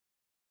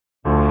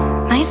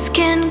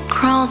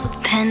rolls of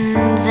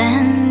pens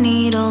and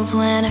needles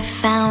when I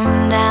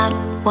found out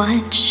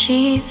what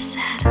she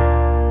said.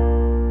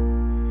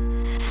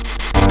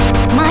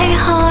 My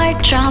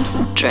heart drops,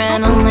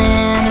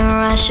 adrenaline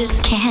rushes,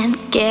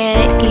 can't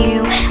get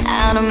you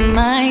out of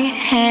my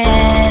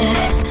head.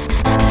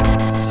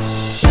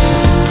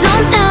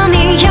 Don't tell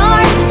me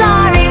you're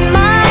sorry,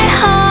 my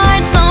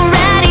heart's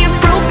already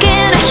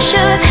broken. I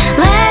should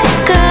let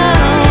go.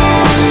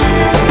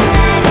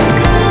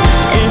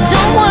 And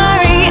don't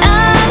worry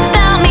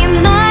about me,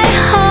 my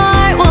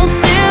heart will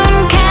soon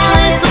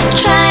callous. So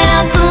try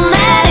not to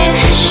let it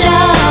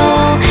show.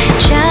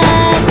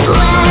 Just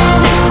let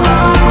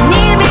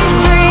me be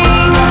free.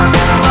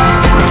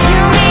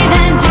 Tell me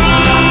the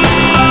decency.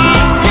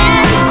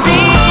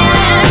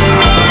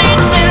 Admit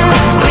it to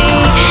me.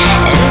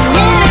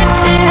 Admit it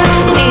to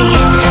me.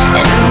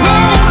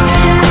 Admit it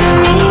to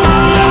me.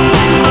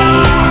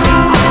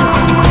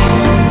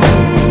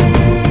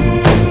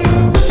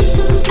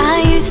 I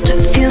used to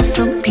feel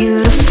so beautiful.